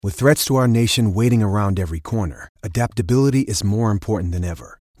With threats to our nation waiting around every corner, adaptability is more important than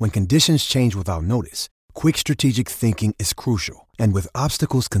ever. When conditions change without notice, quick strategic thinking is crucial. And with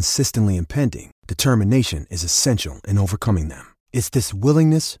obstacles consistently impending, determination is essential in overcoming them. It's this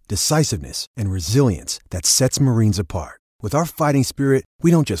willingness, decisiveness, and resilience that sets Marines apart. With our fighting spirit, we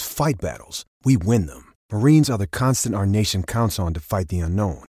don't just fight battles, we win them. Marines are the constant our nation counts on to fight the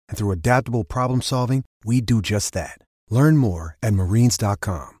unknown. And through adaptable problem solving, we do just that. Learn more at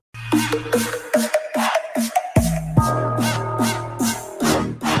marines.com. All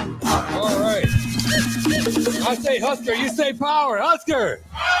right. I say Husker, you say power. Husker!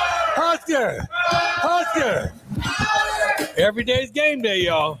 Husker! Husker! Every day's game day,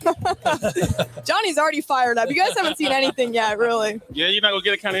 y'all. Johnny's already fired up. You guys haven't seen anything yet, really. Yeah, you're not going to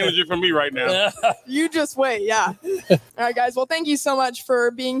get that kind of energy from me right now. You just wait, yeah. All right, guys. Well, thank you so much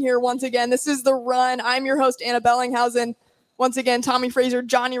for being here once again. This is The Run. I'm your host, Anna Bellinghausen. Once again, Tommie Frazier,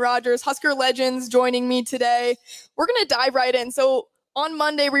 Johnny Rodgers, Husker legends joining me today. We're going to dive right in. So on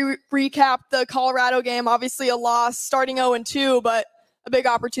Monday, we recapped the Colorado game. Obviously a loss, starting 0-2, but a big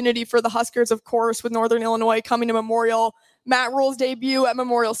opportunity for the Huskers, of course, with Northern Illinois coming to Memorial. Matt Rule's debut at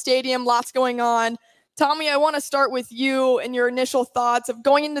Memorial Stadium, lots going on. Tommie, I want to start with you and your initial thoughts of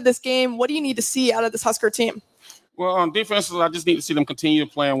going into this game. What do you need to see out of this Husker team? Well, on defense, I just need to see them continue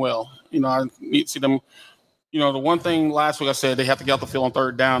playing well. I need to see them. The one thing last week I said they have to get out the field on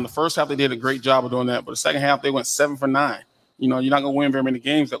third down. The first half they did a great job of doing that, but the second half they went 7 for 9. You're not going to win very many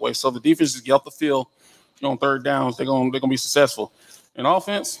games that way. So the defense just get out the field on third downs. They're going to be successful. In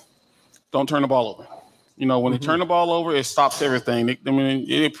offense, don't turn the ball over. When they turn the ball over, it stops everything.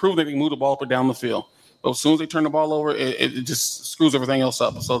 It proved that they can move the ball up and down the field. But as soon as they turn the ball over, it just screws everything else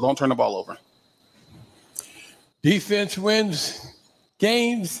up. So don't turn the ball over. Defense wins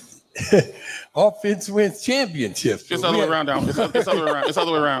games. Offense wins championships. It's the other way around. It's the other way around. It's the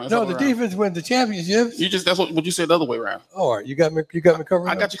other way around. No, the defense wins the championships. That's what you said the other way around. All right, you got me covered.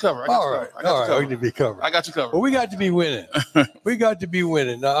 I got you covered. All right, we need to be covered. I got you covered. Well, we got to be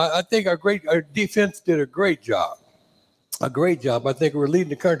winning. Now, I think our defense did a great job. A great job. I think we're leading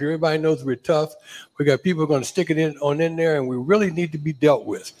the country. Everybody knows we're tough. We got people going to stick it in there, and we really need to be dealt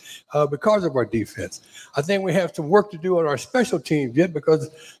with because of our defense. I think we have some work to do on our special teams yet because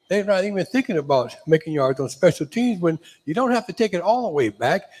they're not even thinking about making yards on special teams when you don't have to take it all the way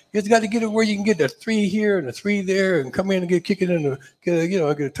back. You just got to get it where you can get a 3 here and a 3 there and come in and kick it in get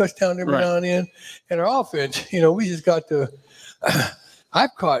a touchdown every now and then. And our offense, we just got to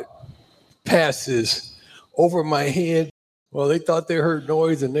I've caught passes over my head. Well, they thought they heard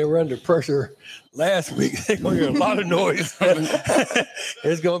noise and they were under pressure last week. They're going to hear a lot of noise.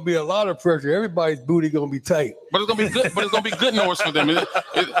 It's going to be a lot of pressure. Everybody's booty going to be tight. But it's going to be good. But it's going to be good noise for them. But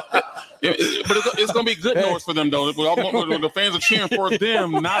it's going to be good noise for them, though. The fans are cheering for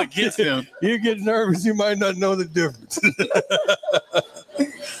them, not against them. You get nervous, you might not know the difference.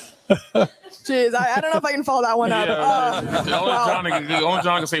 Jeez, I don't know if I can follow that one up. Only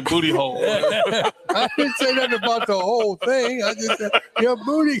John can say booty hole. I didn't say nothing about the whole thing. I just said your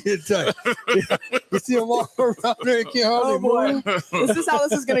booty gets tight. You see him walk around there and can't hardly move. This is how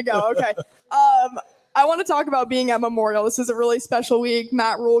this is going to go. Okay. I want to talk about being at Memorial. This is a really special week.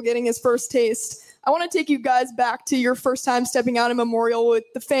 Matt Rule getting his first taste. I want to take you guys back to your first time stepping out in Memorial with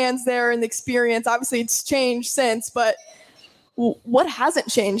the fans there and the experience. Obviously, it's changed since, but what hasn't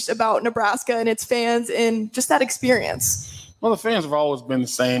changed about Nebraska and its fans and just that experience? Well, the fans have always been the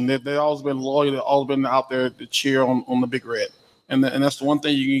same. They've always been loyal. They've always been out there to cheer on the Big Red. And that's the one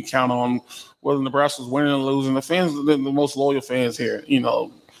thing you can count on, whether Nebraska's winning or losing. The fans are the most loyal fans here,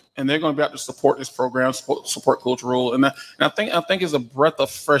 and they're going to be out to support this program, support Coach Rule. And I think it's a breath of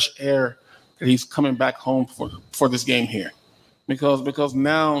fresh air that he's coming back home for this game here. Because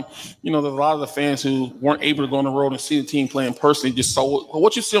now, there's a lot of the fans who weren't able to go on the road and see the team playing personally. Just so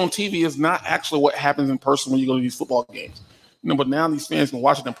what you see on TV is not actually what happens in person when you go to these football games. But now these fans can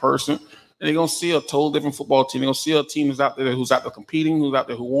watch it in person, and they're gonna see a total different football team. They're gonna see a team who's out there competing, who's out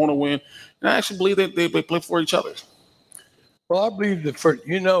there who want to win. And I actually believe that they play for each other. Well, I believe the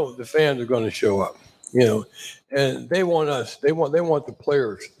fans are going to show up. And they want us. They want the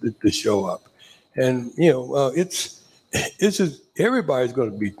players to show up, and it's just everybody's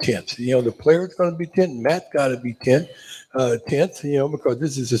going to be tense. The player's going to be tense. Matt's got to be tense. Because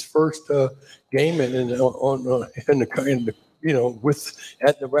this is his first game at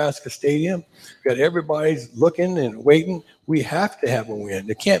Nebraska Stadium. Got everybody's looking and waiting. We have to have a win.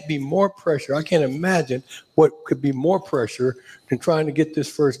 There can't be more pressure. I can't imagine what could be more pressure than trying to get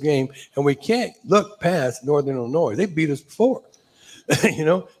this first game. And we can't look past Northern Illinois. They beat us before.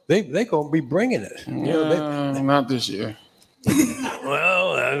 They're going to be bringing it. Not this year.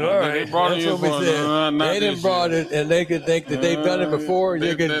 Well, they brought That's it. what we said. They didn't brought it, and they could think that they've done it before.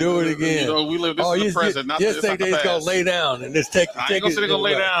 You can do it again. We live. This is the present, not just think they're going to lay down and just take. I ain't gonna say they're gonna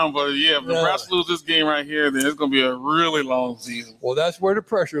lay down, but yeah, if Nebraska lose this game right here, then it's gonna be a really long season. Well, that's where the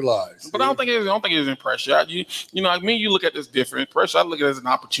pressure lies. But I don't think it's in pressure. You look at this different. Pressure, I look at it as an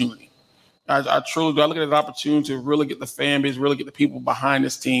opportunity. I truly do. I look at it as an opportunity to really get the fan base, really get the people behind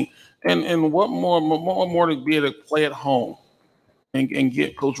this team, and what more to be able to play at home and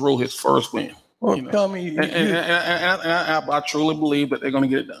get Coach Rule his first win. Well, Tommie, I truly believe that they're going to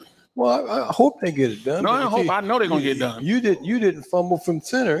get it done. Well, I hope they get it done. No, I know they're going to get it done. You didn't fumble from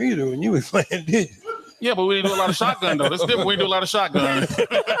center either when you were playing, did you? Yeah, but we didn't do a lot of shotgun though. That's different. We do a lot of shotgun. That's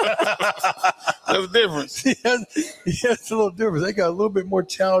the difference. Yeah, it's a little different. They got a little bit more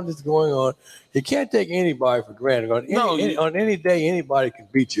challenges going on. You can't take anybody for granted. On any day, anybody can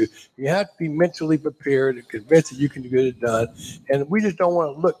beat you. You have to be mentally prepared and convinced that you can get it done. And we just don't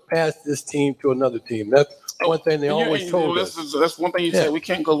want to look past this team to another team. That's one thing they always told us. That's one thing you said. We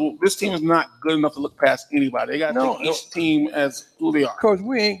can't go. This team is not good enough to look past anybody. They got to take each team as who they are. Because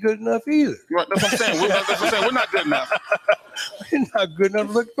we ain't good enough either. Right, that's what I'm saying. We're not good enough. We're not good enough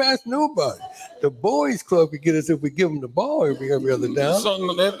to look past nobody. The boys' club could get us if we give them the ball every other down.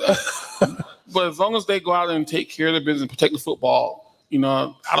 But as long as they go out and take care of their business, protect the football,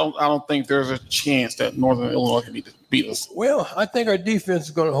 I don't think there's a chance that Northern Illinois can beat us. Well, I think our defense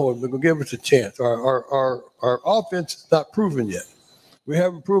is going to hold. They're going to give us a chance. Our offense is not proven yet. We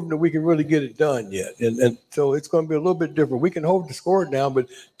haven't proven that we can really get it done yet, and so it's going to be a little bit different. We can hold the score down, but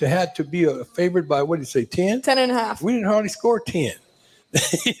to have to be favored by, what did you say, 10? 10.5. We didn't hardly score 10.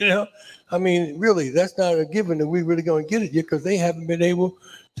 I mean, really, that's not a given that we're really going to get it yet because they haven't been able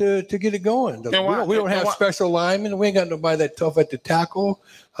to get it going. We don't have special linemen. We ain't got nobody that tough at the tackle.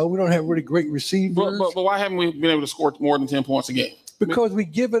 We don't have really great receivers. But why haven't we been able to score more than 10 points a game? Because we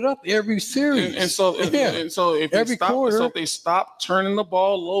give it up every series. And so if they stop turning the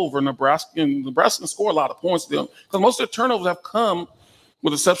ball over, Nebraska can score a lot of points still. Because most of the turnovers have come,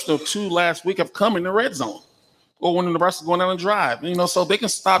 with the exception of 2 last week, have come in the red zone. Or when Nebraska's going down and drive. So they can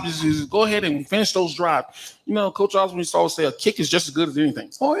stop, just go ahead and finish those drives. Coach Osborne used to always say a kick is just as good as anything.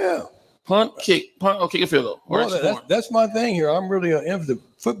 Oh, yeah. Punt, kick a field goal. That's my thing here. I'm really emphasis.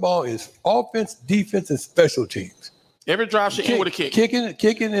 Football is offense, defense, and special teams. Every drive should end with a kick.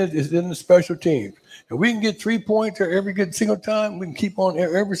 Kicking is in the special teams. And we can get 3 points every good single time. We can keep on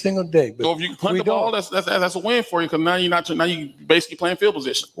every single day. But so if you punt the ball, that's a win for you because now you basically playing field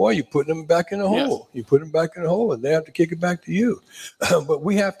position. Well, you're putting them back in the hole. You put them back in the hole, and they have to kick it back to you. But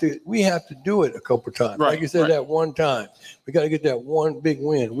we have to do it a couple times. Right, like you said, that one time. We got to get that one big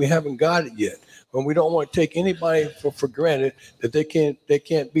win. We haven't got it yet. And we don't want to take anybody for granted that they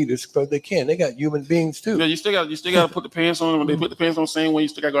can't beat us because they can. They got human beings too. Yeah, you still got to put the pants on. When they put the pants on the same way, you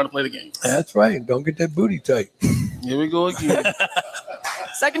still got to go out and play the game. That's right. Don't get that booty tight. Here we go again.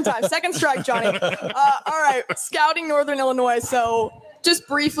 Second strike, Johnny. All right, scouting Northern Illinois. So just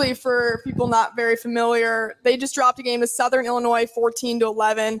briefly for people not very familiar, they just dropped a game to Southern Illinois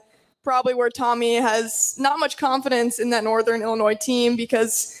 14-11. Probably where Tommie has not much confidence in that Northern Illinois team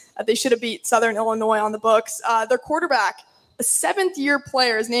because they should have beat Southern Illinois on the books. Their quarterback, a 7th-year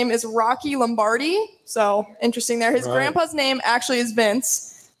player, his name is Rocky Lombardi. So interesting there. His grandpa's name actually is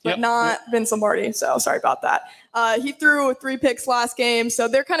Vince, but not Vince Lombardi. So sorry about that. He threw 3 picks last game. So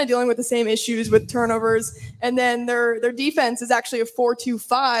they're kind of dealing with the same issues with turnovers. And then their defense is actually a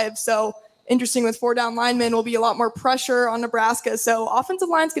 4-2-5. So interesting with 4 down linemen will be a lot more pressure on Nebraska. So offensive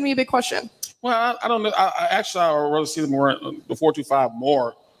line is going to be a big question. Well, I don't know. I would rather see the 4-2-5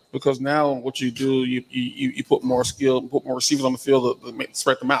 more. Because now what you do, you put more skill, put more receivers on the field to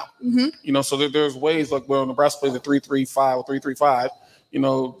spread them out. Mm-hmm. So there's ways like Nebraska plays a 3-3-5 or 3-3-5.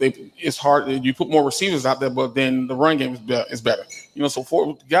 It's hard. You put more receivers out there, but then the run game is better. So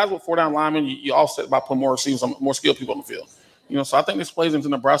for guys with 4 down linemen, you offset by putting more receivers, more skilled people on the field. So I think this plays into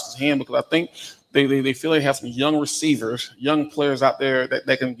Nebraska's hand because I think they feel they have some young receivers, young players out there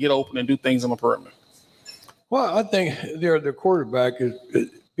that can get open and do things on the perimeter. Well, I think their quarterback is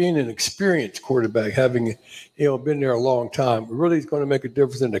being an experienced quarterback, having been there a long time, really is going to make a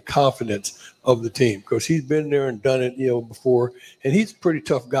difference in the confidence of the team because he's been there and done it, before, and he's a pretty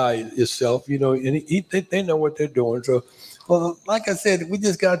tough guy himself, and they know what they're doing. So, well, like I said, we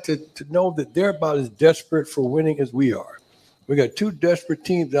just got to know that they're about as desperate for winning as we are. We got 2 desperate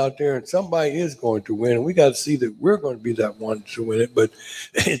teams out there, and somebody is going to win, and we got to see that we're going to be that one to win it, but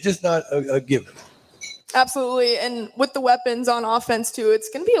it's just not a given. Absolutely. And with the weapons on offense too, it's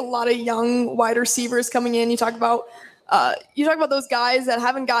going to be a lot of young wide receivers coming in. You talk about those guys that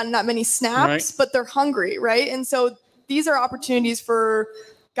haven't gotten that many snaps, but they're hungry, right? And so these are opportunities for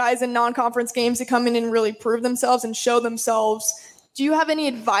guys in non-conference games to come in and really prove themselves and show themselves. Do you have any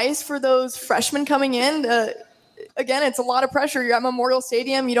advice for those freshmen coming in? Again, it's a lot of pressure. You're at Memorial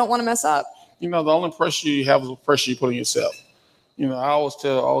Stadium. You don't want to mess up. The only pressure you have is the pressure you put on yourself. I always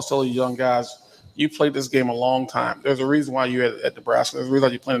tell you young guys, you played this game a long time. There's a reason why you're at Nebraska. There's a reason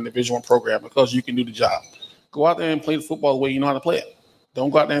why you're playing in the Division I program, because you can do the job. Go out there and play the football the way you know how to play it. Don't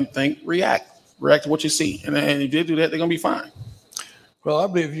go out there and think, react to what you see. And if they do that, they're going to be fine. Well, I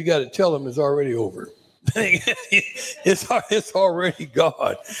believe you got to tell them it's already over. It's already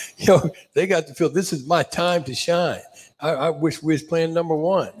gone. They got to feel this is my time to shine. I wish we was playing number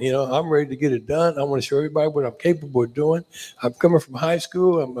one. I'm ready to get it done. I want to show everybody what I'm capable of doing. I'm coming from high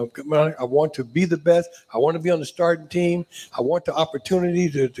school. I want to be the best. I want to be on the starting team. I want the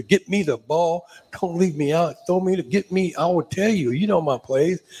opportunity to get me the ball. Don't leave me out. Throw me to get me. I will tell you, my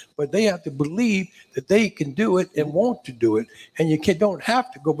plays. But they have to believe that they can do it and want to do it. And you don't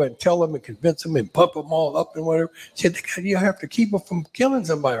have to go back and tell them and convince them and pump them all up and whatever. You have to keep them from killing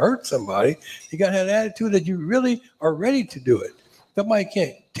somebody, hurt somebody. You got to have an attitude that you really are ready to do it. Somebody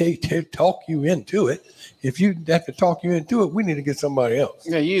can't talk you into it. If you have to talk you into it, we need to get somebody else.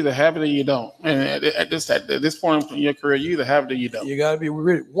 Yeah, you either have it or you don't. And at this point in your career, you either have it or you don't. You got to be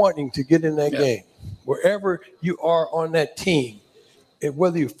really wanting to get in that game. Wherever you are on that team, and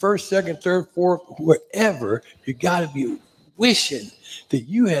whether you're first, second, third, fourth, wherever, you got to be wishing that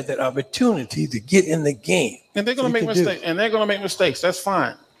you had that opportunity to get in the game. And they're going to make mistakes. That's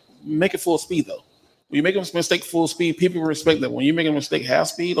fine. Make it full speed, though. When you make a mistake full speed, people respect that. When you make a mistake half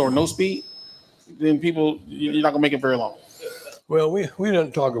speed or no speed, then you're not going to make it very long. Well, we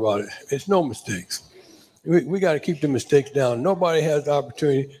don't talk about it. It's no mistakes. We got to keep the mistakes down. Nobody has the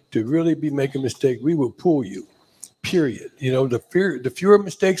opportunity to really be making mistakes. We will pull you, period. The fewer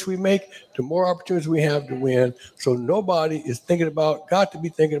mistakes we make, the more opportunities we have to win. So nobody is got to be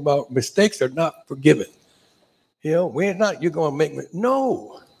thinking about mistakes are not forgiven. We're not, you're going to make,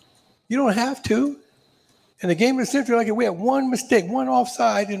 no, you don't have to. In the game of the century, we had one mistake, one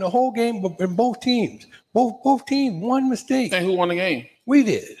offside in the whole game in both teams. Both teams, one mistake. And who won the game? We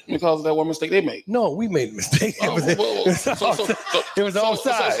did. Because of that one mistake they made. No, we made a mistake. It was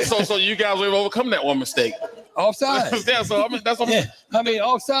offside. So you guys were able to overcome that one mistake. Offside. That's what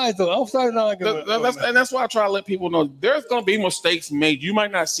offside though. Offside not good. And that's why I try to let people know there's going to be mistakes made. You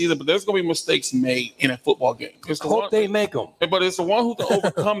might not see them, but there's going to be mistakes made in a football game. They make them. But it's the one who can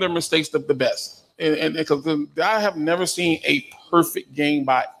overcome their mistakes the best. And because I have never seen a perfect game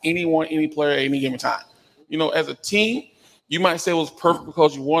by anyone, any player, at any given time. As a team, you might say it was perfect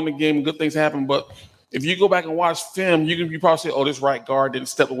because you won the game and good things happened. But if you go back and watch film, you probably say, "Oh, this right guard didn't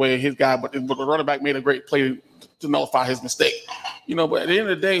step away his guy," but the running back made a great play to nullify his mistake. But at the end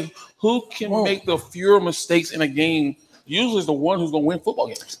of the day, who can make the fewer mistakes in a game? Usually, is the one who's going to win football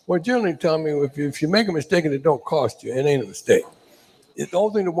games. Well, generally, Tommy, if you make a mistake and it don't cost you, it ain't a mistake. It's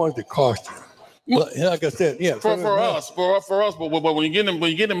only the ones that cost you. Like I said, yeah. For us, but when you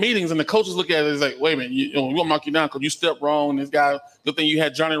get in meetings and the coaches look at it, it's like, wait a minute, we won't knock you down because you stepped wrong. This guy, good thing you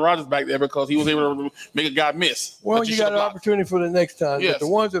had Johnny and Rodgers back there because he was able to make a guy miss. Well, you got an opportunity for the next time. Yes. But the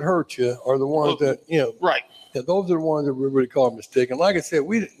ones that hurt you are the ones that right. Yeah, those are the ones that we really call a mistake. And like I said,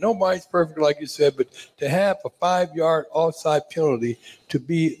 nobody's perfect, like you said, but to have a 5-yard offside penalty to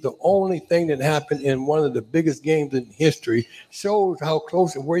be the only thing that happened in one of the biggest games in history shows how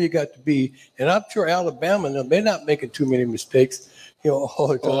close and where you got to be. And I'm sure Alabama, they're not making too many mistakes, all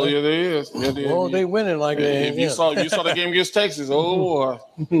the time. Oh, yeah, there is. Yeah, they winning like that. If you saw the game against Texas,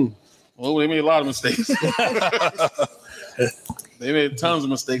 they made a lot of mistakes. They made tons of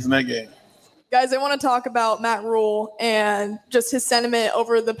mistakes in that game. Guys, I want to talk about Matt Rule and just his sentiment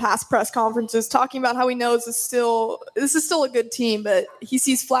over the past press conferences, talking about how he knows this is still a good team, but he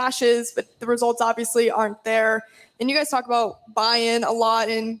sees flashes, but the results obviously aren't there. And you guys talk about buy-in a lot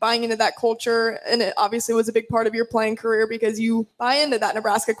and buying into that culture, and it obviously was a big part of your playing career because you buy into that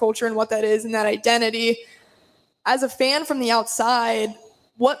Nebraska culture and what that is and that identity. As a fan from the outside,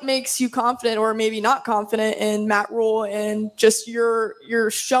 what makes you confident or maybe not confident in Matt Rule and just your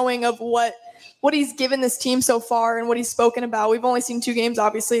showing of what he's given this team so far and what he's spoken about? We've only seen 2 games,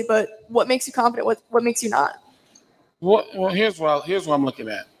 obviously, but what makes you confident? What makes you not? Well, here's what I'm looking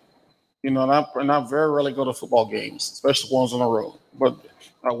at. And I very rarely go to football games, especially ones on the road. But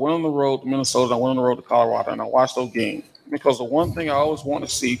I went on the road to Minnesota, I went on the road to Colorado, and I watched those games. Because the one thing I always want to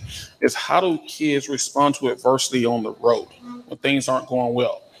see is how do kids respond to adversity on the road when things aren't going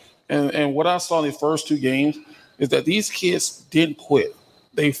well. And what I saw in the first 2 games is that these kids didn't quit.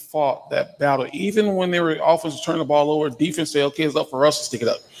 They fought that battle. Even when they were offense turning the ball over, defense said, okay, it's up for us to stick it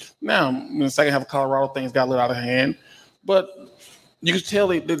up. Now, in the second half of Colorado, things got a little out of hand. But You can tell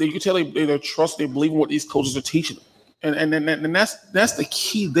they trust, they believe in what these coaches are teaching them, and that's the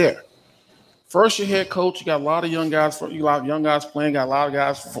key there. First year head coach, you got a lot of young guys. Got a lot of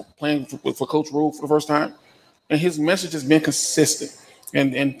guys playing for Coach Rule for the first time, and his message has been consistent.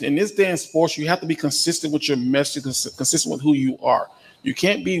 And in this day in sports, you have to be consistent with your message, consistent with who you are. You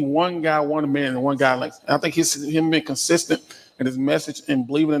can't be one guy, one man, and one guy like. I think him being consistent in his message and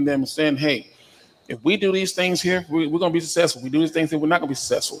believing in them and saying, "Hey, if we do these things here, we're going to be successful. If we do these things here, we're not going to be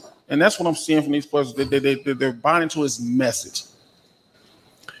successful." And that's what I'm seeing from these players. They're buying into his message.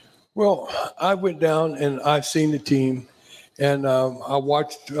 Well, I went down and I've seen the team, and I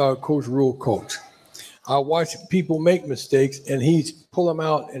watched Coach Rule coach. I watched people make mistakes, and he's pull them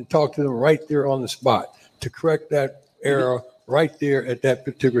out and talk to them right there on the spot to correct that error right there at that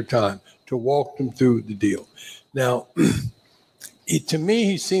particular time, to walk them through the deal. Now, to me,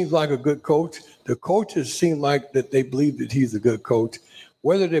 he seems like a good coach. The coaches seem like that they believe that he's a good coach.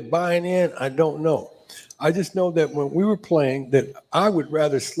 Whether they're buying in, I don't know. I just know that when we were playing, that I would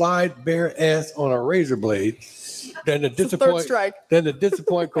rather slide bare ass on a razor blade than to disappoint Coach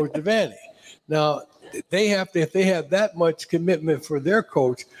Devaney. Now, if they have that much commitment for their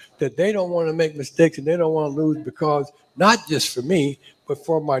coach that they don't want to make mistakes and they don't want to lose, because not just for me, but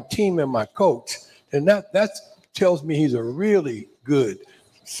for my team and my coach, and that tells me he's a really good,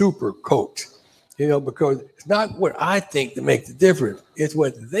 super coach. Because it's not what I think that makes the difference. It's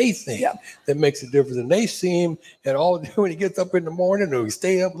what they think that makes the difference. And they see him when he gets up in the morning or he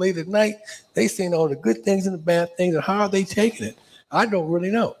stay up late at night, they see all the good things and the bad things, and how are they taking it? I don't really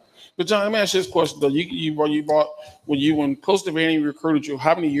know. But John, let me ask you this question though. When Coach Devaney recruited you,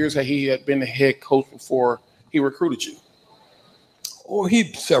 how many years had he been the head coach before he recruited you? Oh,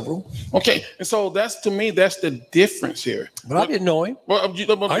 several. Okay, and so that's the difference here. But I didn't know him. I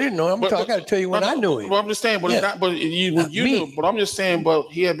didn't know him. I got to tell you when I knew him. Well, I'm just saying, but it's not. But you knew. But I'm just saying. But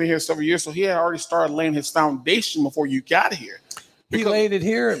he had been here several years, so he had already started laying his foundation before you got here. He laid it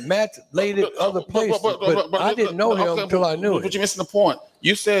here. Matt laid it other places. But I didn't know him until I knew him. But you're missing the point.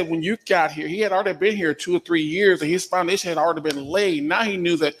 You said when you got here, he had already been here 2 or 3 years, and his foundation had already been laid. Now he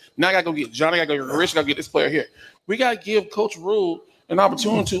knew that. Now I got to go get Johnny. I got to go get Rich. I got to get this player here. We got to give Coach Rule an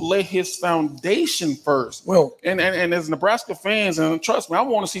opportunity to lay his foundation first. Well, and as Nebraska fans, and trust me, I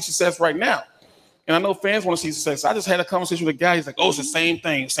want to see success right now. And I know fans want to see success. I just had a conversation with a guy. He's like, "Oh, it's the same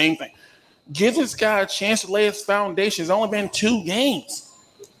thing. Give this guy a chance to lay his foundation. It's only been 2 games.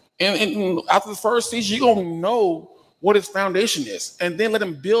 And after the first season, you're going to know what his foundation is. And then let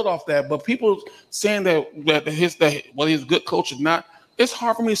him build off that. But people saying whether he's a good coach or not, it's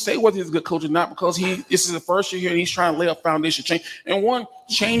hard for me to say whether he's a good coach or not, because this is the first year here and he's trying to lay a foundation,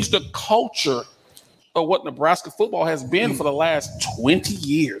 change the culture of what Nebraska football has been for the last 20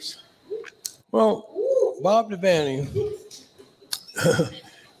 years. Well, Bob Devaney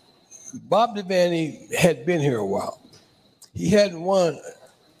had been here a while. He hadn't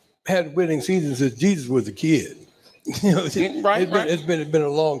had winning seasons since Jesus was a kid. It's been a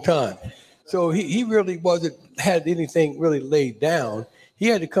long time. So he really wasn't had anything really laid down. He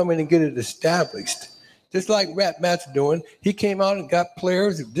had to come in and get it established, just like Matt's doing. He came out and got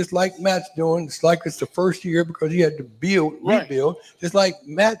players, just like Matt's doing. It's like it's the first year because he had to rebuild, just like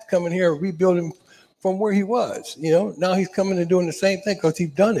Matt's coming here rebuilding from where he was. Now he's coming and doing the same thing because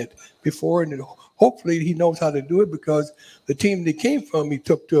he's done it before, and hopefully he knows how to do it, because the team that he came from, he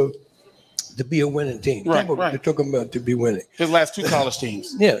took to be a winning team. They took him to be winning. His last 2 college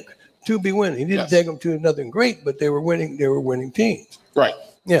teams. Yeah. To be winning. He didn't take them to nothing great, but they were winning. They were winning teams. Right.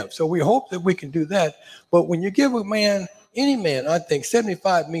 Yeah. So we hope that we can do that. But when you give any man, I think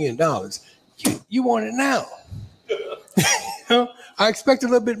 $75 million, you want it now. I expect a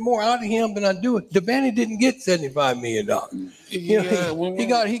little bit more out of him than I do. Devaney didn't get $75 million. He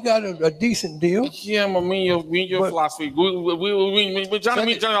got a decent deal. Yeah, your philosophy.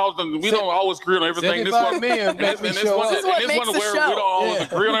 Johnny, we don't always agree on everything. This one where we don't always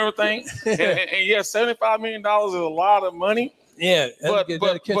agree on everything. And $75 million is a lot of money. Yeah, but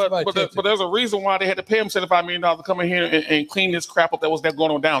there's a reason why they had to pay him $75 million to come in here and clean this crap up that was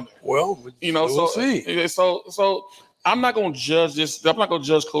going on down there. Well, we'll see. So I'm not going to judge this. I'm not going to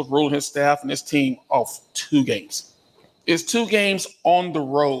judge Coach Rule and his staff and his team off 2 games. It's 2 games on the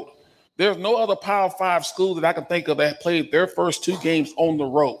road. There's no other Power 5 school that I can think of that played their first 2 games on the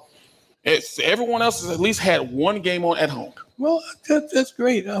road. Everyone else has at least had 1 game on at home. Well, that's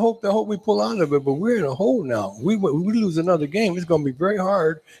great. I hope we pull out of it, but we're in a hole now. We lose another game. It's going to be very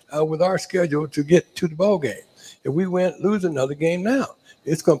hard with our schedule to get to the bowl game. if we lose another game now.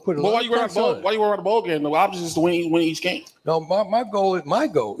 It's going to put a lot of pressure on it. Why you worry about the bowl game? The object is to win each game. No, my goal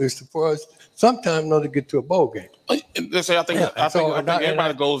is for us sometime to get to a bowl game. I think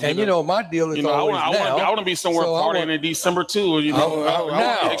everybody goes. And my deal is I want to be somewhere partying in December too. I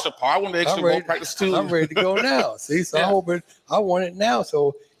want extra part. I want the extra ball practice too. I'm ready to go now. See, so I want it now.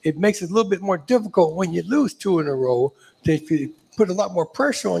 So it makes it a little bit more difficult when you lose 2 in a row. To put a lot more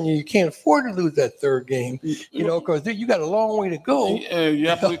pressure on you. You can't afford to lose that third game, because you got a long way to go. Yeah, you're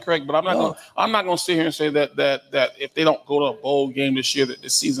absolutely correct. But I'm not going to sit here and say that if they don't go to a bowl game this year, that the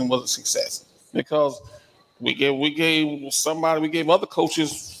season was a success, because we gave other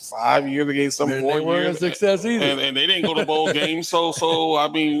coaches 5 years, they gave some 4 years. They weren't a success either, and they didn't go to bowl games. So I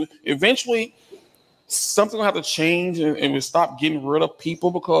mean, eventually something will have to change, and we stop getting rid of people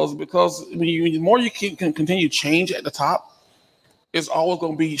because the more you can continue to change at the top, it's always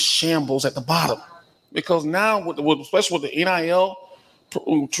going to be shambles at the bottom. Because now, especially with the NIL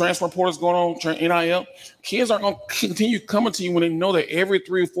transfer portals going on, NIL, kids aren't going to continue coming to you when they know that every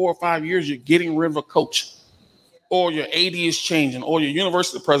 3 or 4 or 5 years you're getting rid of a coach, or your AD is changing, or your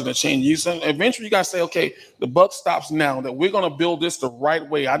university president changing. Eventually, you got to say, okay, the buck stops now. That we're going to build this the right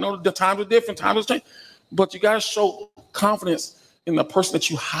way. I know the times are different, times are changing, but you got to show confidence in the person that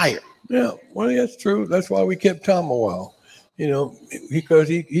you hire. Yeah, well, that's true. That's why we kept Tom a while. Because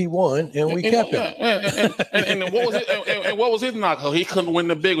he won and we kept him. And what was his knock? He couldn't win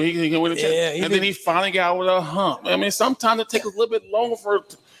the big one. He couldn't win the championship. And then he finally got over the hump. I mean, sometimes it takes a little bit longer for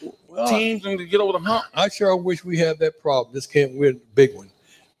teams to get over the hump. I sure wish we had that problem. Just can't win the big one,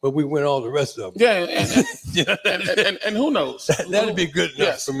 but we win all the rest of them. Yeah, and who knows? That'd be good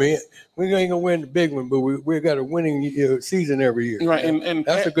enough for me. We ain't gonna win the big one, but we got a winning season every year. Right, and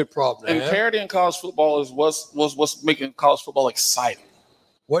that's a good problem. And parity in college football is what's making college football exciting.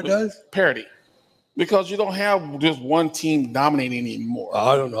 What does? Parity. Because you don't have just one team dominating anymore.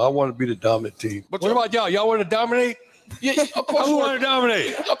 I don't know. I want to be the dominant team. But what about y'all? Y'all want to dominate? Yeah, of course you want to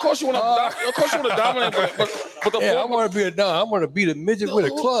dominate. Of course you want to dominate. But I want to be a dominant. I want to beat a midget with a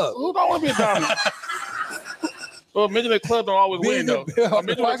club. Who don't want to be a dominant? Well, midget with a club don't always win though. A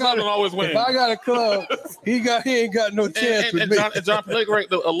midget with a club don't always win. If I got a club, he ain't got no chance with me. John Pellegrini,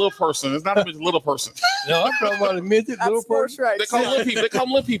 a little person. It's not a little person. No, I'm talking about a midget, little person. Right. They call them little people. They call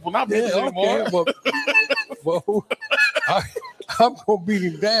them little people, not midgets anymore. Well, I'm gonna beat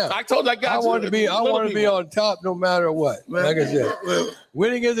him down. I told you I want to be on top no matter what. Like I said,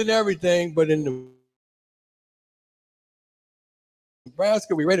 winning isn't everything, but in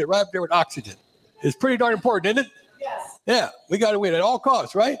Nebraska, we rate it right there with oxygen. It's pretty darn important, isn't it? Yes. Yeah, we got to win at all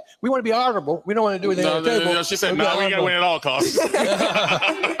costs, right? We want to be honorable. We don't want to do anything on the table. No, she said, no, we got to win at all costs.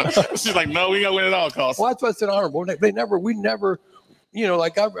 She's like, no, we got to win at all costs. Well, that's what's honorable. We never,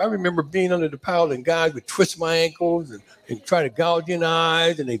 like I remember being under the pile and guys would twist my ankles and try to gouge you in the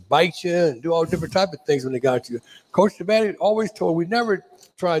eyes, and they bite you and do all different type of things when they got you. Coach Savannah always told we never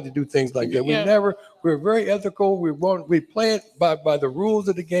tried to do things like that. We're very ethical. We play it by the rules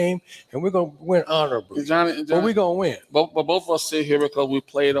of the game, and we're going to win honorably. Johnny, but we're going to win. But both of us sit here because we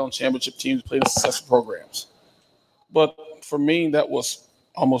played on championship teams, played in successful programs. But for me, that was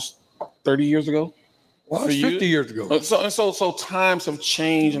almost 30 years ago. Well, it's 50 years ago. So times have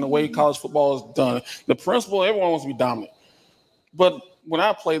changed in the way college football is done. The principle, everyone wants to be dominant. But when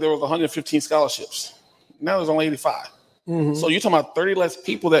I played, there was 115 scholarships. Now there's only 85. Mm-hmm. So you're talking about 30 less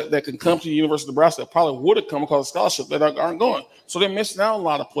people that can come to the University of Nebraska that probably would have come because of scholarships that aren't going. So they're missing out on a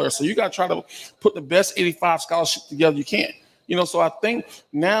lot of players. So you got to try to put the best 85 scholarships together you can. So I think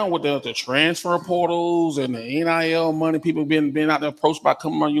now with the transfer portals and the NIL money, people being out there approached by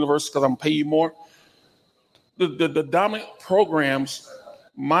coming to my university because I'm going to pay you more. The dominant programs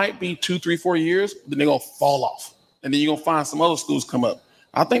might be 2, 3, 4 years, but then they're going to fall off. And then you're going to find some other schools come up.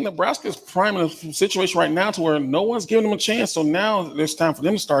 I think Nebraska is prime in a situation right now to where no one's giving them a chance. So now there's time for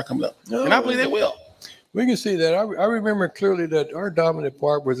them to start coming up. And I believe they will. We can see that. I remember clearly that our dominant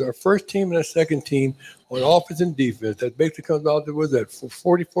part was our first team and our second team on offense and defense. That basically comes out to, was that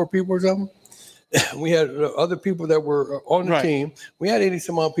 44 people or something? We had other people that were on the team. We had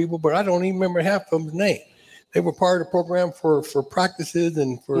 80-some odd people, but I don't even remember half of them's name. They were part of the program for practices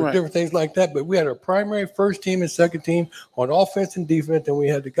and for different things like that. But we had our primary first team and second team on offense and defense, and we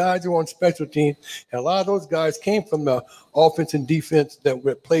had the guys who were on special teams. And a lot of those guys came from the offense and defense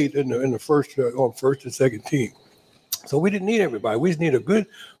that played in the first on first and second team. So we didn't need everybody. We just need a good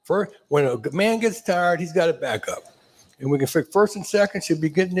first. When a man gets tired, he's got a backup. And we can fix first and second should be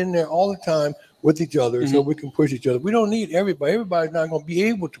getting in there all the time with each other so we can push each other. We don't need everybody. Everybody's not going to be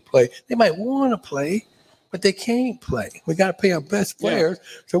able to play. They might want to play. but they can't play. We got to play our best players.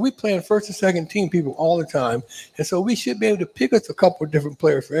 So we playing first and second team people all the time. And so we should be able to pick us a couple of different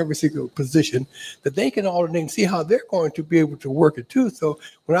players for every single position that they can alternate and see how they're going to be able to work it too. So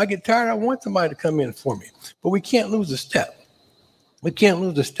when I get tired, I want somebody to come in for me. But we can't lose a step. We can't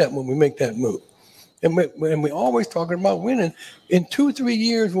lose a step when we make that move. And we're always talking about winning. In 2-3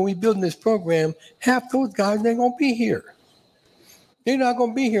 years when we building this program, half those guys ain't going to be here. They're not going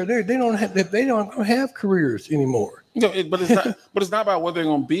to be here. They don't have careers anymore. But it's not about whether they're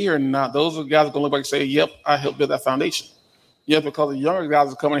going to be here or not. Those are the guys that are going to look back and say, "Yep, I helped build that foundation." Yeah, because the younger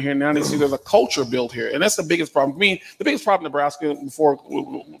guys are coming here now. They see there's a culture built here, and that's the biggest problem. I mean, the biggest problem in Nebraska before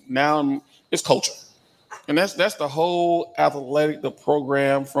now is culture, and that's the whole athletic, the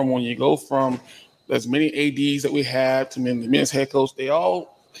program from when you go from as many ADs that we had to the men's head coach. They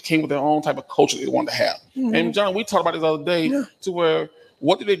all came with their own type of culture they wanted to have. Mm-hmm. And John, we talked about this the other day to where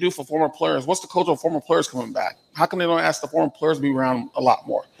what do they do for former players? What's the culture of former players coming back? How come they don't ask the former players to be around a lot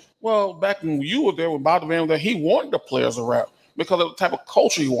more? Well, back when you were there, when Bob DeVan was there, he wanted the players around because of the type of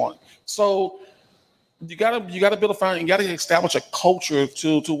culture he wanted. So you gotta build a foundation. You gotta establish a culture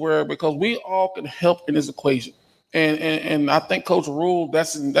to where because we all can help in this equation. And I think Coach Rule,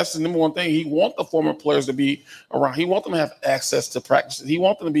 that's the number one thing. He wants the former players to be around. He wants them to have access to practices. He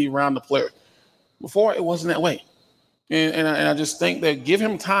wants them to be around the players. Before, it wasn't that way. And I just think that give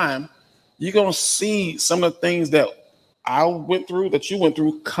him time, you're going to see some of the things that I went through, that you went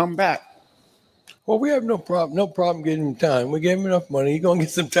through, come back. Well, we have no problem getting him time. We gave him enough money. He's going to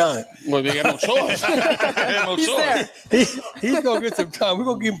get some time. Well, they got no choice. They have no choice. He's going to get some time. We're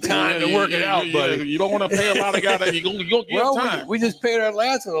going to give him time to work it out, buddy. You don't want to pay a lot of guys that you're going to give him time. We just paid our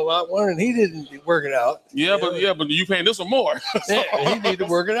last one a lot more, and he didn't work it out. Yeah, but you paying this one more. He need to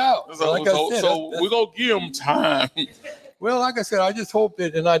work it out. So we're going to give him time. Well, like I said, I just hope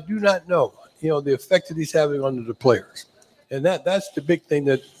that, and I do not know, the effect that he's having on the players. And that's the big thing,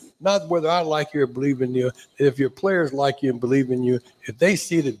 that not whether I like you or believe in you, if your players like you and believe in you, if they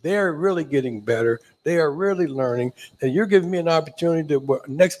see that they're really getting better, they are really learning, then you're giving me an opportunity to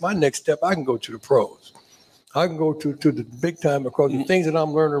my next step, I can go to the pros. I can go to the big time because the things that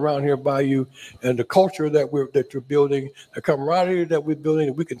I'm learning around here by you and the culture that you're building, the camaraderie that we're building,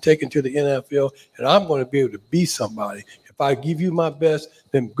 that we can take into the NFL, and I'm going to be able to be somebody. If I give you my best,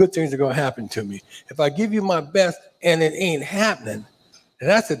 then good things are going to happen to me. If I give you my best and it ain't happening, and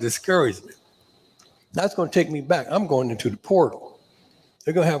that's a discouragement. That's going to take me back. I'm going into the portal.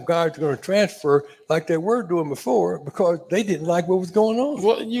 They're going to have guys who are going to transfer like they were doing before because they didn't like what was going on.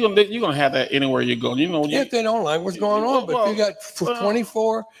 Well, you're going to have that anywhere you go. If they don't like what's going on, but you got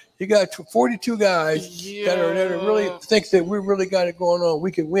 24, you got 42 guys that are really thinks that we really got it going on.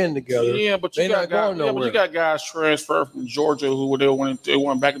 We can win together. Yeah, but you got guys transfer from Georgia who they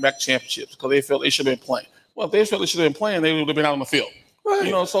won back-to-back championships because they felt they should have been playing. Well, if they felt they should have been playing, they would have been out on the field. Right.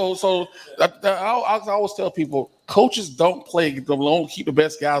 So I always tell people, coaches don't keep the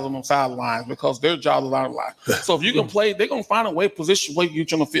best guys on the sidelines because their job is on the line. So if you can play, they're going to find a way, position where you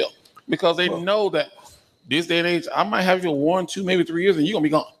get you on the field because they know that this day and age, I might have you 1, 2, maybe 3 years, and you're going to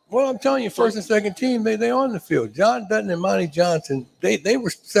be gone. Well, I'm telling you, first and second team, they on the field. John Dutton and Monty Johnson, they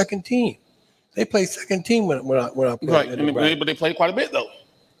were second team. They played second team when I played. Right, but they played quite a bit though.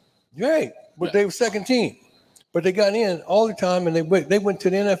 Right, but they were second team. But they got in all the time, and they went to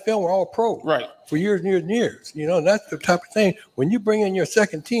the NFL. We're all pro, right, for years and years and years. And that's the type of thing. When you bring in your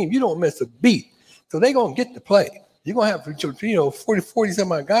second team, you don't miss a beat. So they're gonna get to play. You're gonna have 40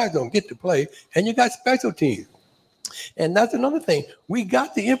 some odd guys don't get to play, and you got special teams. And that's another thing. We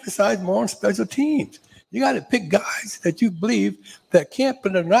got to emphasize more on special teams. You got to pick guys that you believe that can't,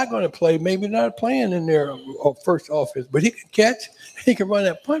 but they're not going to play. Maybe not playing in their first offense, but he can catch. He can run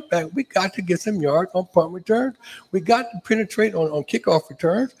that punt back. We got to get some yards on punt returns. We got to penetrate on kickoff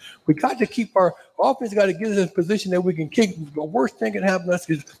returns. We got to keep our offense. Got to get us in a position that we can kick. The worst thing that happen to us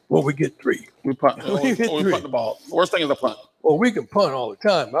is we get 3. We punt. We punt the ball. The worst thing is a punt. Well, we can punt all the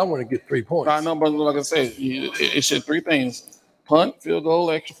time. I want to get 3 points. I know, but like I said, it should 3 things: punt, field goal,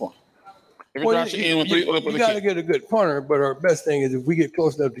 extra point. You got to get a good punter, but our best thing is if we get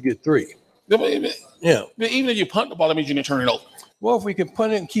close enough to get 3. Yeah. But even if you punt the ball, that means you didn't turn it over. Well, if we can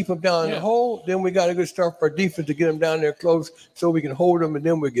punt it and keep them down in the hole, then we got a good start for our defense to get them down there close so we can hold them, and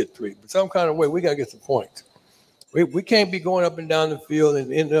then we get 3. But some kind of way, we got to get some points. We can't be going up and down the field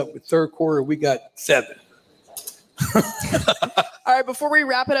and end up with third quarter, we got 7. All right, before we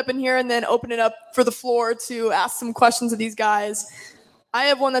wrap it up in here and then open it up for the floor to ask some questions of these guys, I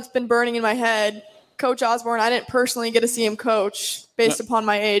have one that's been burning in my head. Coach Osborne, I didn't personally get to see him coach based upon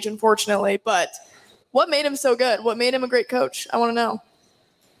my age, unfortunately, but what made him so good? What made him a great coach? I want to know.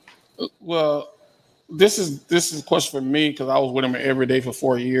 Well, This is a question for me because I was with him every day for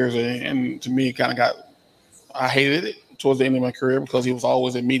 4 years, and to me, it kind of I hated it towards the end of my career because he was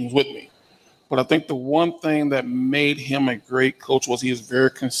always in meetings with me. But I think the one thing that made him a great coach was he was very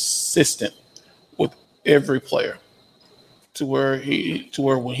consistent with every player, to where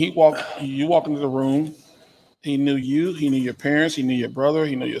when you walk into the room, he knew you, he knew your parents, he knew your brother,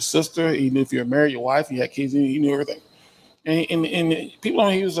 he knew your sister, he knew if you were married, your wife, you had kids, he knew everything. And people don't know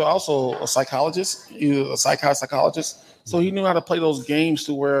he was also a psychologist. He was a psychologist. So he knew how to play those games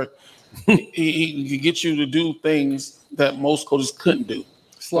to where he could get you to do things that most coaches couldn't do.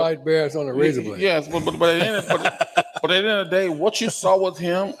 Slide bears on a razor blade. Yes, but at the end of the day, what you saw with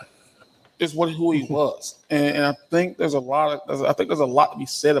him is who he was. And I think there's a lot to be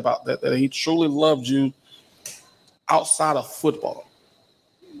said about that he truly loved you outside of football.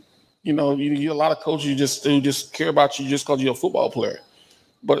 You know, you get a lot of coaches who just care about you just because you're a football player.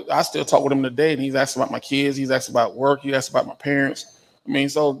 But I still talk with him today, and he's asking about my kids. He's asking about work. He asks about my parents. I mean,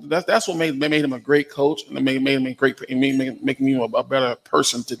 so that's what made him a great coach, and it made him a great, making me a better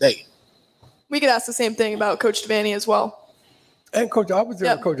person today. We could ask the same thing about Coach Devaney as well. And Coach, I was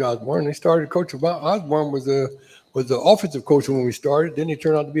there with Coach Osborne. They started. Coach Osborne was the offensive coach when we started. Then he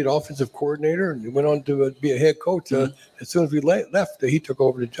turned out to be the offensive coordinator, and he went on to be a head coach. As soon as we left, he took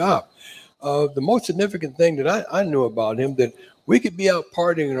over the job. The most significant thing that I knew about him, that we could be out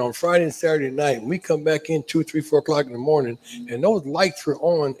partying on Friday and Saturday night, and we come back in 2, 3, 4 o'clock in the morning, and those lights were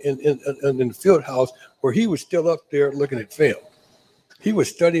on in the field house where he was still up there looking at film. He was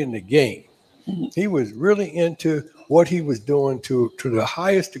studying the game. He was really into what he was doing to the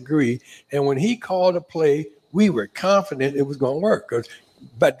highest degree. And when he called a play, we were confident it was going to work.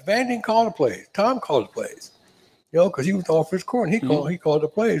 But Van didn't call the plays. Tom called the plays. You know, because he was the offensive coordinator. He called the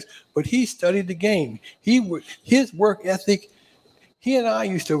plays. But he studied the game. His work ethic. He and I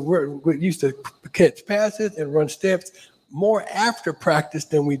used to catch passes and run steps more after practice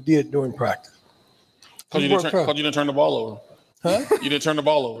than we did during practice. Because you didn't turn the ball over. Huh? You didn't turn the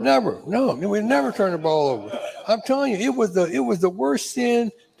ball over. Never. No, we never turned the ball over. I'm telling you, it was the worst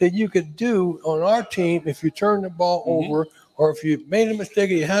sin that you could do on our team if you turned the ball over, or if you made a mistake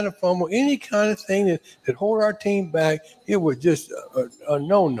or you had a fumble, any kind of thing that hold our team back. It was just a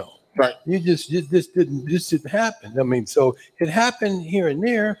no-no. Right. This didn't happen. I mean, so it happened here and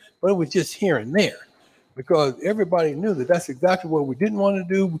there, but it was just here and there because everybody knew that that's exactly what we didn't want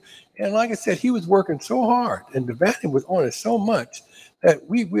to do. And like I said, he was working so hard and Devaney was on it so much that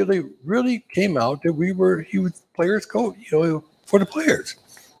we really, really came out that he was players coach, for the players.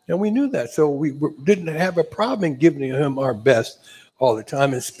 And we knew that. So we didn't have a problem in giving him our best all the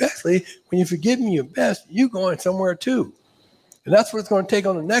time, especially when you forgive him your best, you going somewhere too. And that's what it's going to take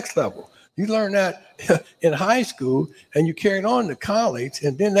on the next level. You learn that in high school and you carry it on to college,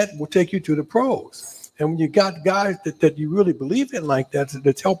 and then that will take you to the pros. And when you got guys that you really believe in like that,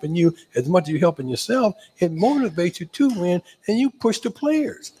 that's helping you as much as you're helping yourself, it motivates you to win, and you push the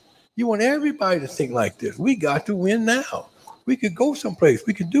players. You want everybody to think like this. We got to win now. We could go someplace.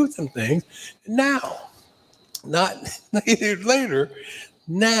 We could do some things now, not years later,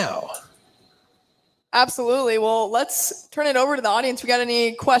 now. Absolutely. Well, let's turn it over to the audience. We got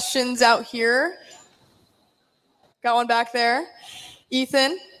any questions out here? Got one back there.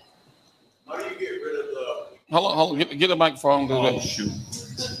 Ethan? How do you get rid of the... Hold on. Get the microphone. Oh, shoot.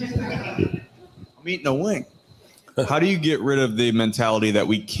 I'm eating a wing. How do you get rid of the mentality that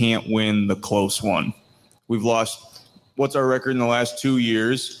we can't win the close one? We've lost, what's our record in the last 2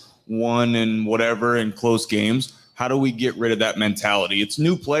 years? 1 and whatever in close games. How do we get rid of that mentality? It's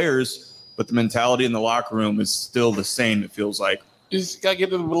new players, but the mentality in the locker room is still the same, it feels like. You just got to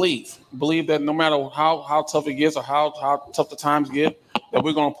get them to believe that no matter how tough it gets or how tough the times get, that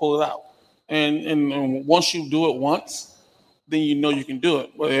we're going to pull it out. And once you do it once, then you know you can do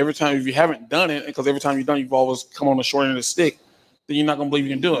it. But every time, if you haven't done it, because every time you've done it, you've always come on the short end of the stick, then you're not going to believe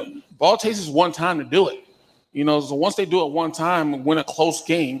you can do it. All it takes is one time to do it. So once they do it one time and win a close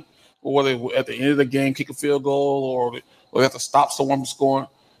game, or whether at the end of the game kick a field goal or they have to stop someone from scoring,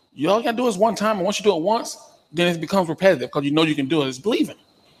 all you got to do is one time. And once you do it once, then it becomes repetitive because you know you can do it. It's believing.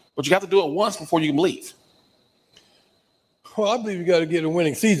 But you got to do it once before you can believe. Well, I believe you got to get a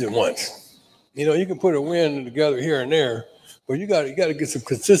winning season once. You can put a win together here and there, but you got to get some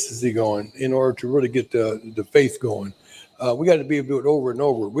consistency going in order to really get the faith going. We got to be able to do it over and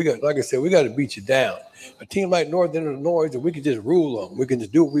over. Like I said, we got to beat you down. A team like Northern Illinois, that we can just rule them. We can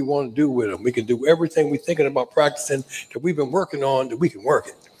just do what we want to do with them. We can do everything we're thinking about practicing that we've been working on, that we can work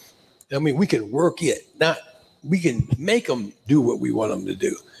it. I mean, we can work it. We can make them do what we want them to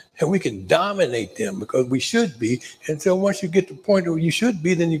do. And we can dominate them because we should be. And so once you get to the point where you should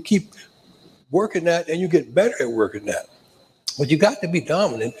be, then you keep working that, and you get better at working that. But you got to be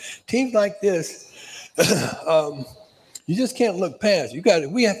dominant. Teams like this, you just can't look past.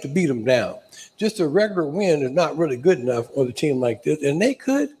 We have to beat them down. Just a regular win is not really good enough on a team like this, and they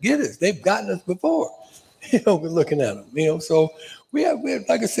could get us. They've gotten us before. We're looking at them. So we have,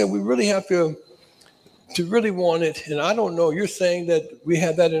 like I said, we really have to really want it. And I don't know. You're saying that we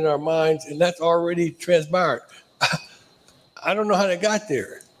have that in our minds, and that's already transpired. I don't know how they got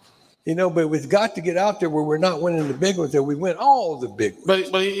there. But we've got to get out there where we're not winning the big ones, that we win all the big ones.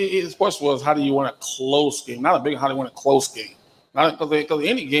 But his question was, how do you win a close game? Not a big, how do you win a close game? Not because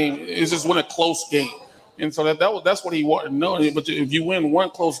any game is just win a close game. And so that's what he wanted to know. But if you win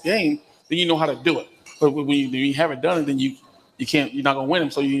one close game, then you know how to do it. But when you haven't done it, then you can't. You're not gonna win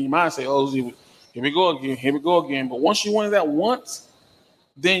them. So you in your mind say, "Oh, here we go again." But once you win that once,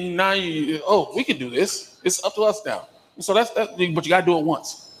 then now we can do this. It's up to us now. And so that's that. But you got to do it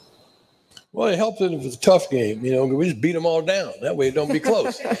once. Well, it helps if it's a tough game, we just beat them all down. That way it don't be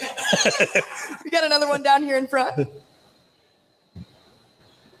close. We got another one down here in front.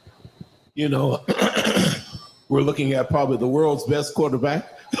 We're looking at probably the world's best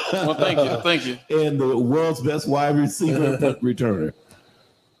quarterback. Well, thank you. And the world's best wide receiver returner.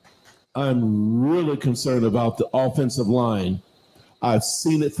 I'm really concerned about the offensive line. I've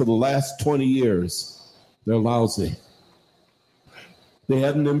seen it for the last 20 years. They're lousy. They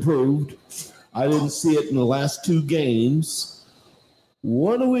haven't improved. I didn't see it in the last 2 games.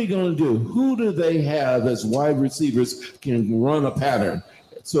 What are we going to do? Who do they have as wide receivers can run a pattern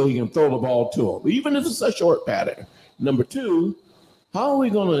so you can throw the ball to them, even if it's a short pattern? Number 2, how are we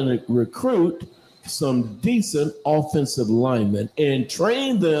going to recruit some decent offensive linemen and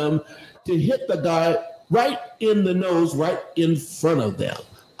train them to hit the guy right in the nose, right in front of them?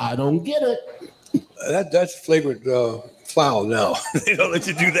 I don't get it. That's flagrant foul now. They don't let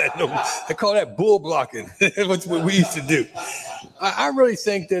you do that. No, they call that bull blocking. That's what we used to do. I really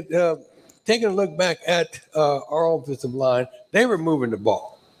think that taking a look back at our offensive line, they were moving the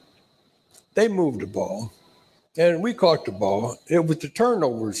ball. They moved the ball, and we caught the ball. It was the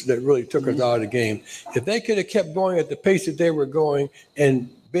turnovers that really took us out of the game. If they could have kept going at the pace that they were going and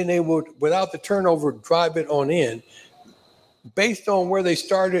been able, without the turnover, drive it on in, based on where they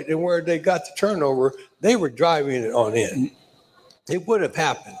started and where they got the turnover, they were driving it on in. It would have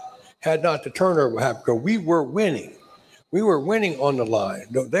happened had not the turnover happened, because we were winning. We were winning on the line.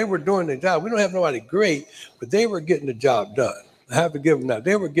 They were doing the job. We don't have nobody great, but they were getting the job done. I have to give them that.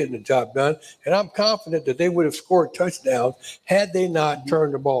 They were getting the job done, and I'm confident that they would have scored touchdowns had they not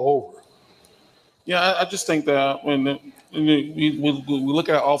turned the ball over. Yeah, I just think that when we look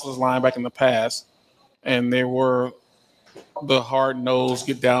at our offensive line back in the past, and they were the hard nose,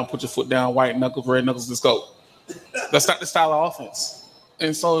 get down, put your foot down, white knuckles, red knuckles, let's go. That's not the style of offense.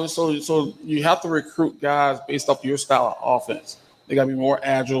 And so you have to recruit guys based off your style of offense. They got to be more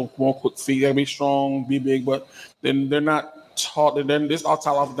agile, more quick feet. They got to be strong, be big, but then they're not taught. Then this all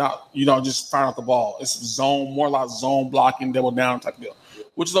style of not, just firing out the ball. It's zone, more like zone blocking, double down type deal,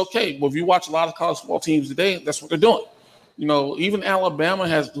 which is okay. But if you watch a lot of college football teams today, that's what they're doing. Even Alabama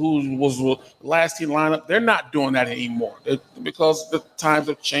who was the last team lineup, they're not doing that anymore because the times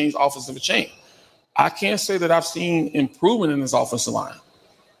have changed, offensive have changed. I can't say that I've seen improvement in this offensive line.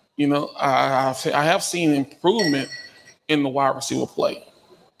 I have seen improvement in the wide receiver play.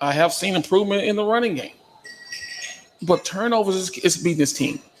 I have seen improvement in the running game. But turnovers is beating this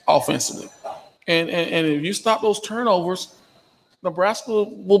team offensively. And if you stop those turnovers, Nebraska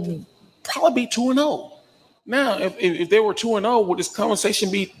will probably be 2-0. Now, if they were 2-0, would this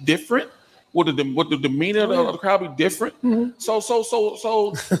conversation be different? Would the demeanor of the crowd be different? Mm-hmm. So,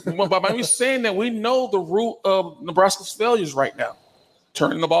 by me saying that, we know the root of Nebraska's failures right now,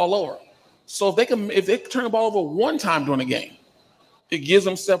 turning the ball over. So if they turn the ball over one time during the game, it gives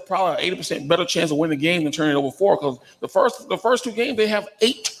themselves probably an 80% better chance of winning the game than turning it over 4. Because the first 2 games they have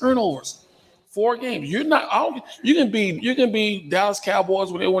 8 turnovers. 4 games. You can be Dallas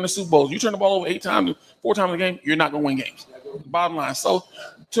Cowboys when they win the Super Bowls. You turn the ball over 4 times a game, you're not going to win games. Bottom line. So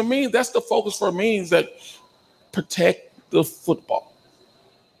to me, that's the focus for me, is that protect the football.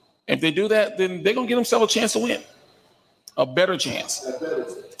 If they do that, then they're going to give themselves a chance to win. A better chance.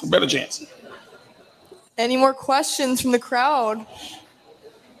 Any more questions from the crowd?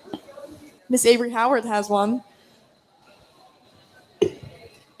 Miss Avery Howard has one.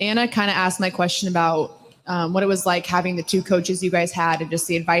 Anna kind of asked my question about what it was like having the 2 coaches you guys had and just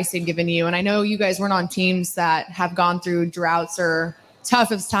the advice they've given you. And I know you guys weren't on teams that have gone through droughts or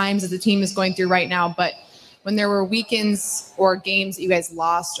toughest times as the team is going through right now, but when there were weekends or games that you guys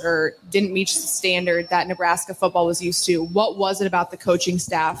lost or didn't reach the standard that Nebraska football was used to, what was it about the coaching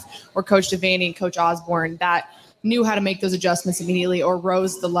staff or Coach Devaney and Coach Osborne that knew how to make those adjustments immediately or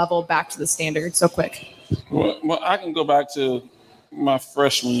rose the level back to the standard so quick? Well, I can go back to my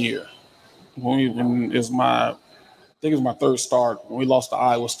freshman year when it was my third start when we lost to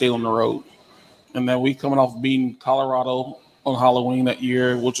Iowa State on the road. And then we coming off beating Colorado on Halloween that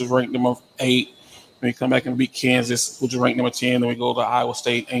year, which was ranked number 8. And we come back and beat Kansas, which was ranked number 10. Then we go to Iowa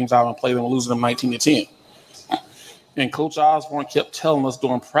State, Ames Island, and play them, losing them 19-10. And Coach Osborne kept telling us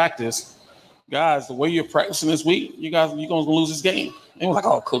during practice, guys, the way you're practicing this week, you're going to lose this game. And we're like,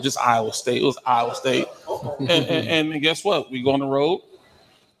 oh, Coach, it's Iowa State. It was Iowa State. and guess what? We go on the road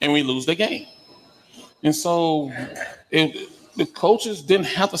and we lose the game. And so the coaches didn't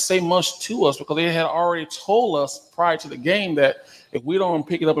have to say much to us because they had already told us prior to the game that if we don't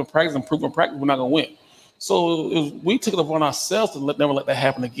pick it up in practice and prove in practice, we're not going to win. So we took it upon ourselves to never let that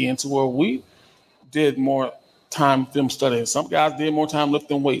happen again, to where we did more time film studying. Some guys did more time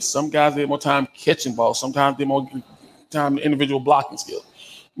lifting weights. Some guys did more time catching balls. Sometimes did more time individual blocking skill.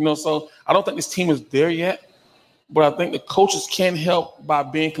 So I don't think this team is there yet, but I think the coaches can help by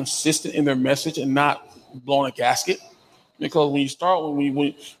being consistent in their message and not blowing a gasket. Because when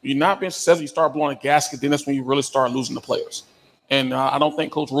you're not being successful, you start blowing a gasket, then that's when you really start losing the players. And I don't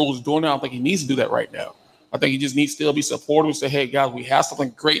think Coach Rule is doing that. I don't think he needs to do that right now. I think he just needs to still be supportive and say, hey, guys, we have something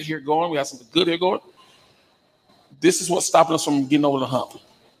great here going. We have something good here going. This is what's stopping us from getting over the hump.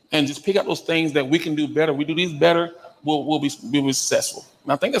 And just pick up those things that we can do better. We do these better, we'll be successful.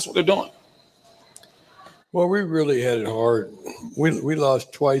 And I think that's what they're doing. Well, we really had it hard. We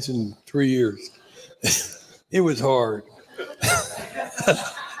lost twice in 3 years. It was hard.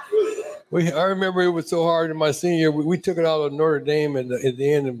 I remember it was so hard in my senior year. We took it out of Notre Dame at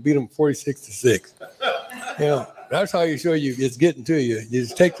the end and beat them 46-6. That's how you show you it's getting to you. You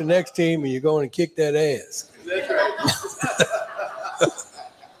just take the next team and you go in and kick that ass.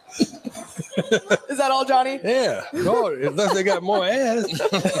 Is that all, Johnny? Yeah. No, unless they got more ass.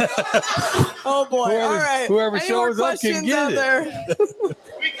 Oh boy! All right. Whoever shows up can get it.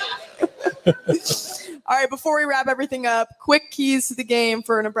 All right, before we wrap everything up, quick keys to the game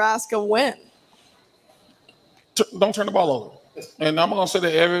for a Nebraska win. Don't turn the ball over. And I'm going to say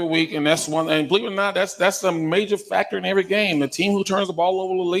that every week, and that's one. And believe it or not, that's a major factor in every game. The team who turns the ball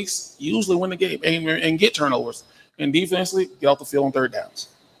over the least usually win the game and get turnovers. And defensively, get off the field on third downs.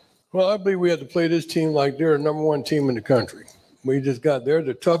 Well, I believe we have to play this team like they're the number 1 team in the country. They're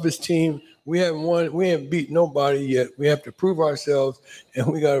the toughest team. We haven't beat nobody yet. We have to prove ourselves, and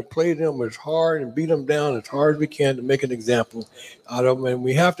we got to play them as hard and beat them down as hard as we can to make an example out of them. And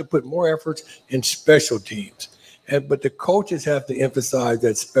we have to put more efforts in special teams. But the coaches have to emphasize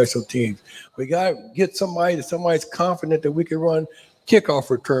that special teams. We got to get somebody's confident that we can run kickoff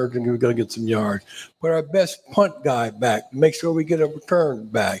returns and we're going to get some yards. Put our best punt guy back. Make sure we get a return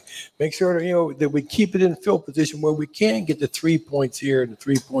back. Make sure that we keep it in field position where we can get the 3 points here and the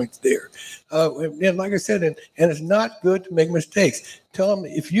 3 points there. And like I said, and it's not good to make mistakes. Tell them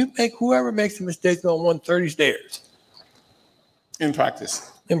whoever makes a mistake on 130 stairs. In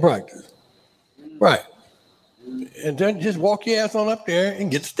practice. Right. And then just walk your ass on up there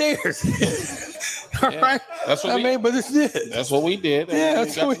and get the stairs. All right. That's what but it's it. That's what we did. Yeah,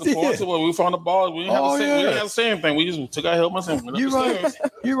 that's what we did. When we found the ball, we didn't have to say anything. We just took our helmets and went up the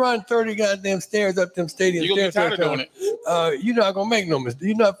stairs. You run 30 goddamn stairs up them stadium stairs. You're going to be tired of doing it. You're not going to make no mistake.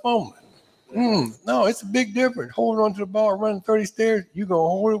 You're not fumbling. No, it's a big difference. Holding on to the ball, running 30 stairs, you're going to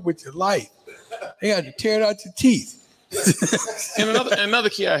hold it with your life. They got to tear it out your teeth. And another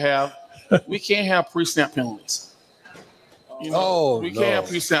key I have, we can't have pre-snap penalties. We can't have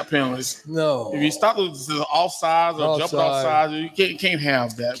pre-snap penalties. No. If you stop the offsides or jumping offsides, you can't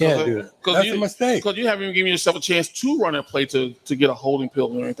have that. Can't do it. That's a mistake. Because you haven't even given yourself a chance to run a play to get a holding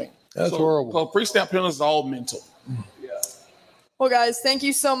penalty or anything. That's horrible. Because pre-snap penalties is all mental. Well, guys, thank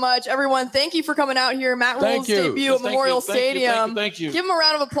you so much. Everyone, thank you for coming out here. Matt Rule's debut at Memorial Stadium. Thank you. Give him a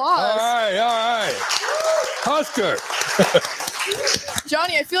round of applause. All right. Husker.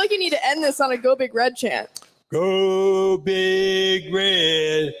 Johnny, I feel like you need to end this on a Go Big Red chant. Go Big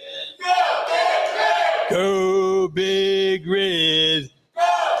Red. Go Big Red.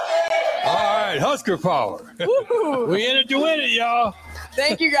 All right, Husker power. We in it to win it, y'all.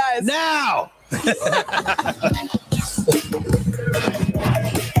 Thank you, guys. Now.